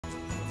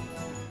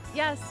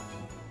Yes.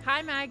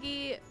 Hi,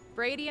 Maggie.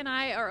 Brady and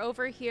I are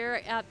over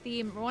here at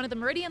one of the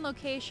Meridian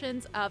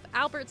locations of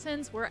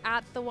Albertsons. We're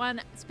at the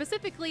one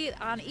specifically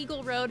on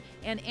Eagle Road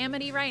and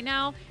Amity right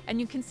now.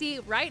 And you can see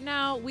right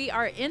now we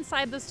are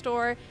inside the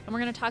store, and we're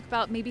going to talk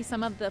about maybe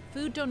some of the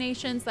food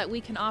donations that we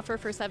can offer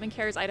for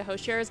 7Cares Idaho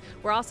Shares.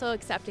 We're also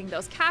accepting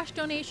those cash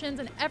donations,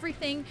 and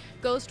everything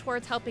goes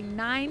towards helping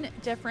 9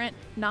 different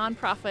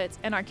nonprofits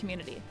in our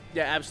community.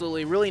 Yeah,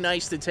 absolutely. Really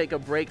nice to take a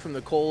break from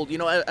the cold. You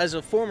know, as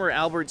a former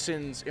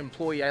Albertsons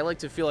employee, I like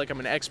to feel like I'm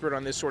an expert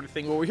on this sort of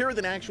thing. Well, we're here with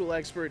an actual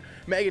expert,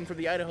 Megan from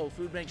the Idaho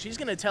Food Bank. She's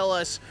going to tell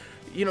us,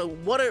 you know,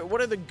 what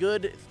are the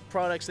good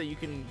products that you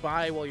can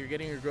buy while you're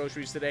getting your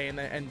groceries today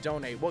and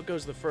donate. What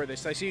goes the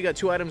furthest? I see you got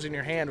 2 items in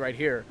your hand right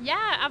here.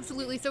 Yeah,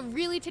 absolutely. So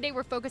really today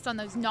we're focused on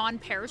those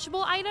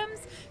non-perishable items.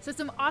 So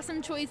some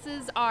awesome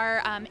choices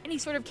are any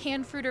sort of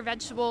canned fruit or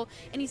vegetable,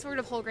 any sort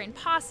of whole grain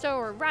pasta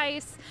or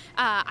rice.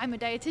 I'm a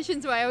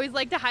dietitian, so I always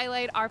like to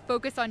highlight our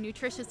focus on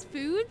nutritious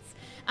foods.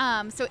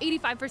 So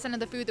 85% of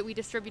the food that we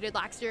distributed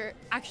last year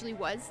actually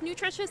was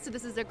nutritious. So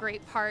this is a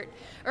great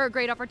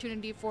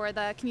opportunity for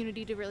the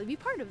community to really be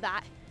part of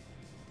that.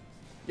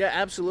 Yeah,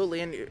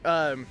 absolutely.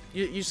 And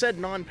you said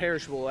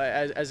non-perishable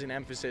as an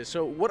emphasis.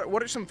 So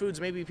what are some foods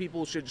maybe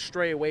people should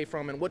stray away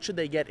from, and what should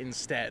they get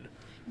instead?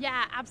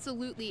 Yeah,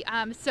 absolutely.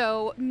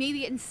 So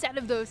maybe instead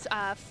of those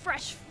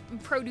fresh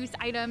produce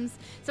items,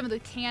 some of the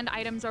canned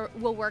items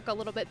will work a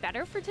little bit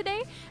better for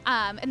today.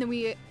 And then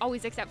we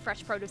always accept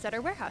fresh produce at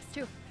our warehouse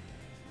too.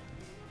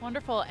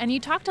 Wonderful. And you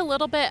talked a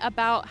little bit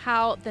about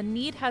how the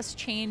need has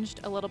changed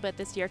a little bit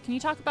this year. Can you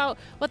talk about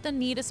what the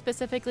need is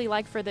specifically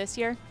like for this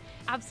year?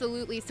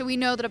 Absolutely. So we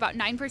know that about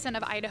 9%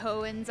 of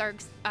Idahoans are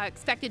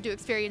expected to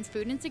experience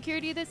food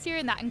insecurity this year,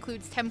 and that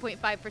includes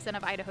 10.5%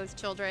 of Idaho's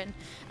children.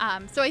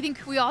 So I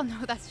think we all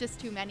know that's just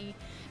too many.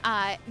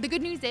 The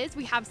good news is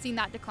we have seen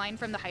that decline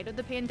from the height of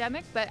the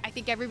pandemic, but I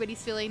think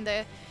everybody's feeling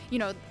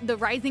the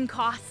rising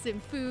costs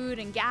in food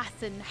and gas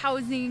and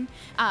housing.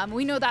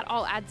 We know that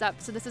all adds up.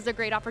 So this is a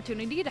great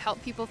opportunity to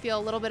help people feel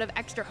a little bit of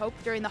extra hope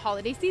during the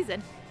holiday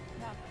season.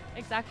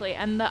 Exactly.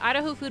 And the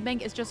Idaho Food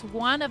Bank is just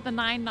one of the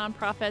 9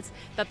 nonprofits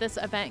that this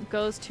event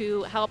goes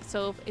to help.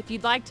 So if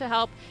you'd like to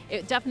help,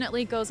 it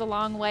definitely goes a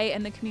long way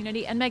in the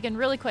community. And Megan,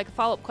 really quick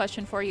follow-up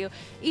question for you.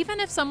 Even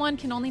if someone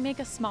can only make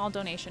a small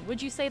donation,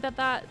 would you say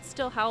that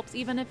still helps?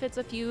 Even if it's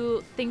a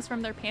few things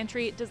from their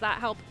pantry, does that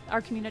help our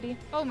community?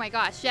 Oh my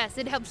gosh, yes,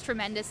 it helps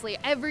tremendously.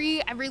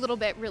 Every little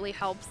bit really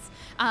helps.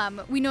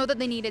 We know that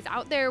the need is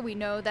out there. We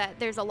know that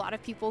there's a lot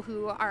of people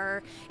who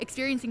are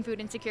experiencing food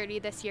insecurity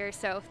this year.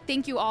 So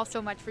thank you all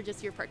so much for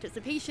just your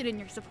participation and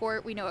your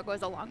support. We know it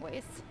goes a long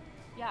ways.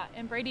 Yeah,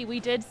 and Brady, we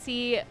did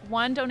see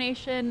one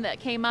donation that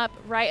came up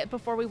right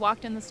before we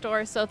walked in the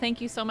store. So thank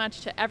you so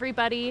much to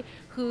everybody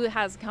who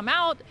has come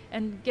out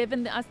and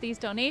given us these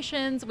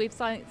donations. We've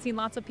seen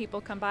lots of people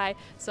come by.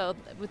 So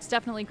it's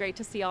definitely great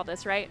to see all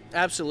this, right?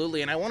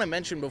 Absolutely. And I want to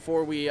mention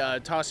before we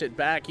toss it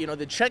back, you know,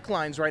 the check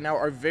lines right now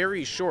are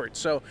very short.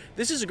 So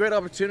this is a great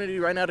opportunity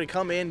right now to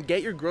come in,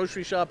 get your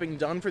grocery shopping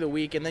done for the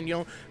week, and then, you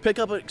know, pick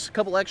up a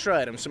couple extra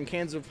items, some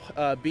cans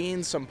of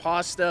beans, some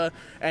pasta,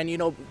 and, you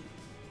know,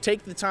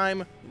 take the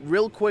time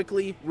real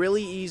quickly,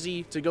 really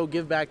easy to go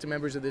give back to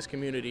members of this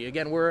community.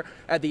 Again, we're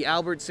at the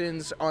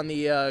Albertsons on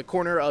the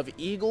corner of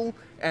Eagle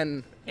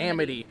and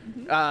Amity.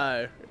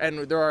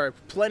 And there are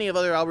plenty of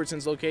other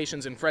Albertsons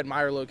locations and Fred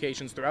Meyer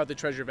locations throughout the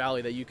Treasure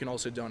Valley that you can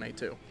also donate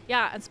to.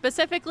 Yeah, and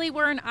specifically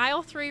we're in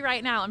aisle 3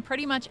 right now, and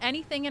pretty much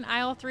anything in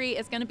aisle 3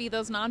 is going to be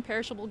those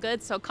non-perishable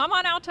goods. So come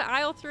on out to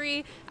aisle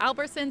 3,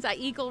 Albertsons at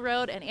Eagle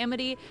Road and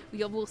Amity.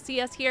 You will see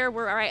us here.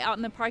 We're right out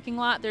in the parking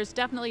lot. There's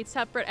definitely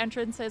separate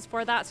entrances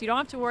for that, so you don't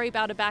have to worry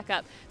about a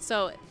backup.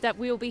 So that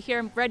we will be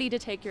here ready to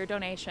take your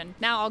donation.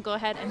 Now I'll go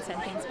ahead and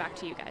send things back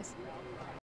to you guys.